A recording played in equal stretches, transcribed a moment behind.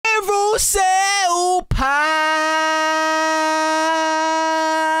seu pai.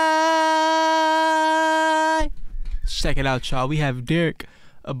 Check it out, y'all. We have Derek,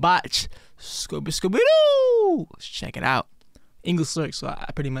 Abbot, Scooby-Doo. Let's check it out. English lyrics, so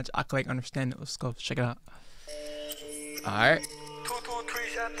I pretty much I can like understand it. Let's go check it out. Alright.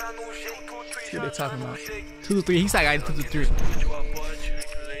 What are they talking about? 2 to 3. He's like, I 2 to 3.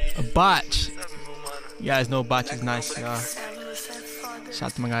 Abbot. You guys know Abbot is nice, y'all. Shout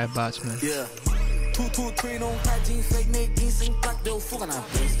out to my guy Abbot, man. Yeah.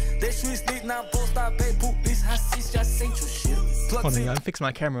 Hold on, y'all. Fix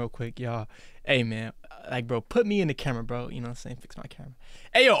my camera real quick, y'all. Hey, man. Like, bro, put me in the camera, bro. You know what I'm saying? Fix my camera.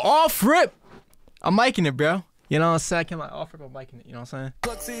 Hey, yo, off rip. I'm micing it, bro. You know what I'm saying? I can't like off rip, I'm micing it. You know what I'm saying?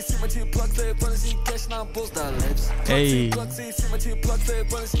 Hey.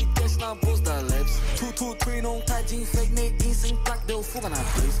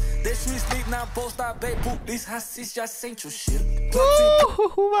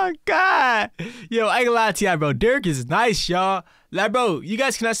 Oh my God. Yo, I ain't gonna lie to y'all, bro. Derek is nice, y'all. Like, bro, you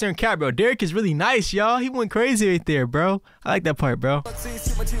guys cannot sit and cap, bro. Derek is really nice, y'all. He went crazy right there, bro. I like that part, bro.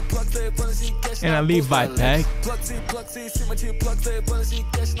 And I leave vibe back.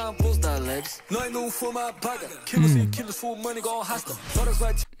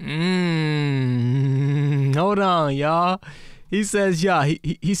 Hold on, y'all. He says, yeah,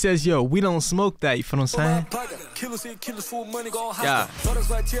 he says, yo, we don't smoke that, you feel what I'm saying? Yeah.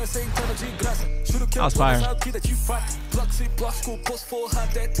 I was fire.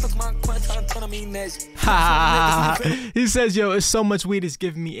 Ha. He says, yo, it's so much weed it's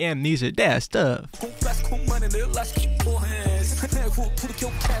giving me amnesia. That stuff.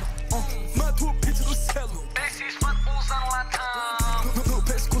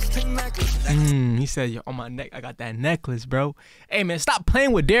 He said, yo, on my neck, I got that necklace, bro. Hey, man, stop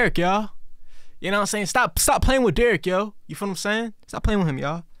playing with Derek, y'all. You know what I'm saying? Stop playing with Derek, yo. You feel what I'm saying? Stop playing with him,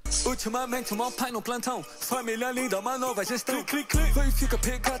 y'all.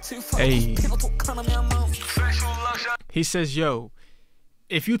 Hey. He says, yo,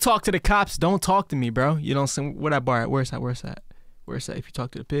 if you talk to the cops, don't talk to me, bro. You know what I'm saying? Where that bar at? Where's that? Where's that? Where's that? If you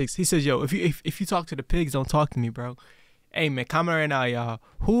talk to the pigs. He says, yo, if you talk to the pigs, don't talk to me, bro. Hey, man, comment right now, y'all.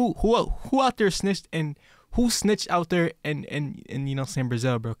 Who out there snitched and who snitched out there and you know what I'm saying,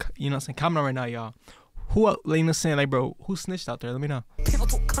 Brazil, bro? You know what I'm saying? Comment right now, y'all. Who, you know what I'm saying, like, bro, who snitched out there? Let me know. Ooh.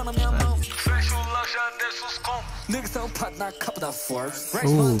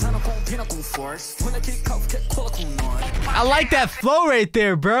 I like that flow right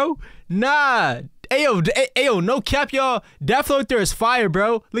there, bro. Nah. Ayo, no cap, y'all. That flow there is fire,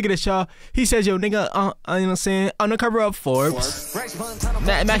 bro. Look at this, y'all. He says, yo, nigga, you know what I'm saying? Undercover up Forbes.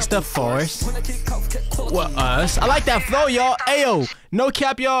 Maxed up Force. What, us? I like that flow, y'all. Ayo, no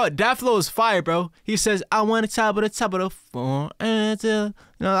cap, y'all. That flow is fire, bro. He says, I want to top of the phone. You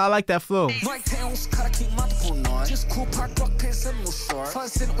know, I like that flow.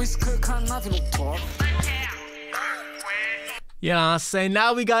 You know what I'm saying?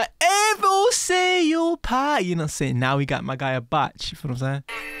 Now we got seu pai. You know what I'm saying? Now we got my guy Abbot. You feel what I'm saying?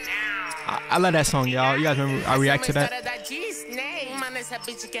 I love that song, y'all. You guys remember I react to that?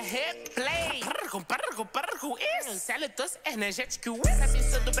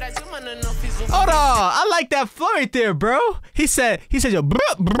 Hold on. I like that flow right there, bro. He said, yo,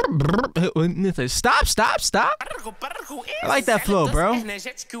 stop. I like that flow, bro.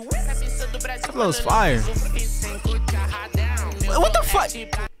 That flow's fire. What the fuck?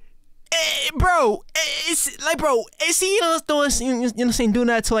 Bro, it's like, bro, is he, you know what I'm saying, doing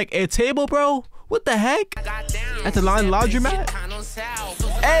that to like a table, bro? What the heck? At the laundromat?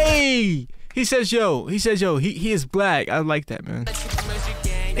 Hey! He says, yo, he is black. I like that, man.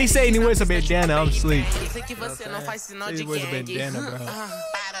 He saying he wears a bandana, I'm asleep. He wears a bandana, bro.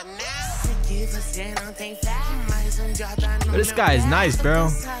 But this guy is nice, bro.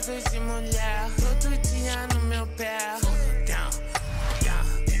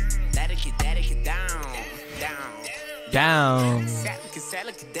 Down.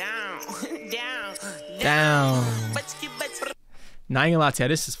 Nah, I ain't gonna lie to you,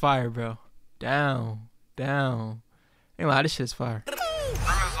 this is fire, bro. Down. Ain't gonna lie, this shit's fire.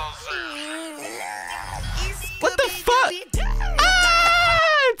 What the fuck?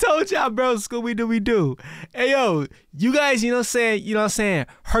 I told y'all, bro, Scooby-Doo. Hey, yo, you guys, you know what I'm saying,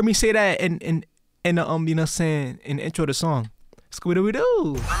 heard me say that in the, you know what I'm saying, in the intro of the song.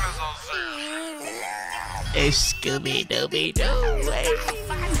 Scooby-Doo. It's Scooby-Doo.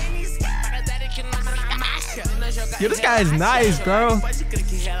 Yo, this guy is nice, bro.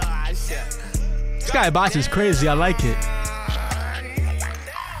 This guy Abbot is crazy. I like it.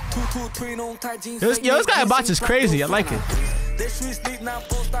 Yo, this guy Abbot is crazy. I like it.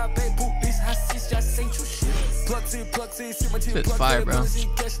 Shit's fire, bro.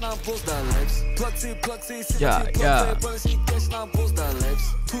 Yeah.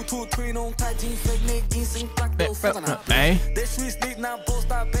 Hey.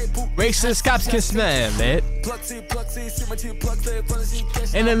 Racist cops can smell it.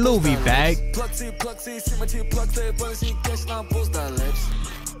 In a Louis bag.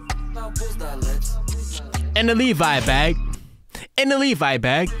 In the Levi bag. In the Levi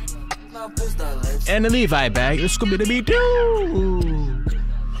bag. And the Levi bag. It's Scooby-Dooby-Doo.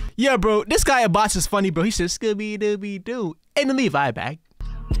 Yeah, bro. This guy Abbot is funny, bro. He says Scooby-Dooby-Doo. In the Levi bag.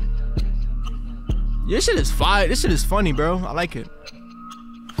 Yeah, this shit is fire. This shit is funny, bro. I like it.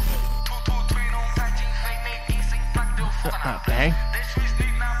 Bang.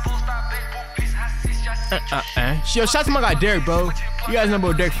 Yo, shout out to my guy Derek, bro. You guys know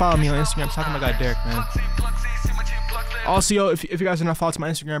about Derek. Follow me on Instagram. Shout out to my guy Derek, man. Also, yo, if you guys are not following my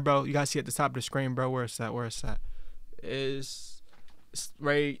Instagram, bro, you guys see at the top of the screen, bro. Where it's at? Where it's at? It's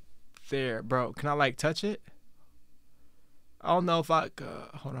right there, bro. Can I like touch it? I don't know if I.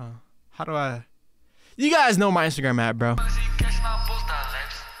 Hold on. How do I? You guys know my Instagram at, bro.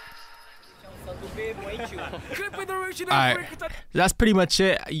 Alright, that's pretty much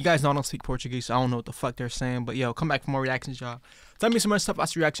it. You guys know I don't speak Portuguese, so I don't know what the fuck they're saying. But yo, come back for more reactions, y'all. Tell me some more stuff. I'll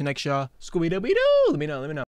see reaction next, y'all. Scooby-Dooby-Doo. Let me know.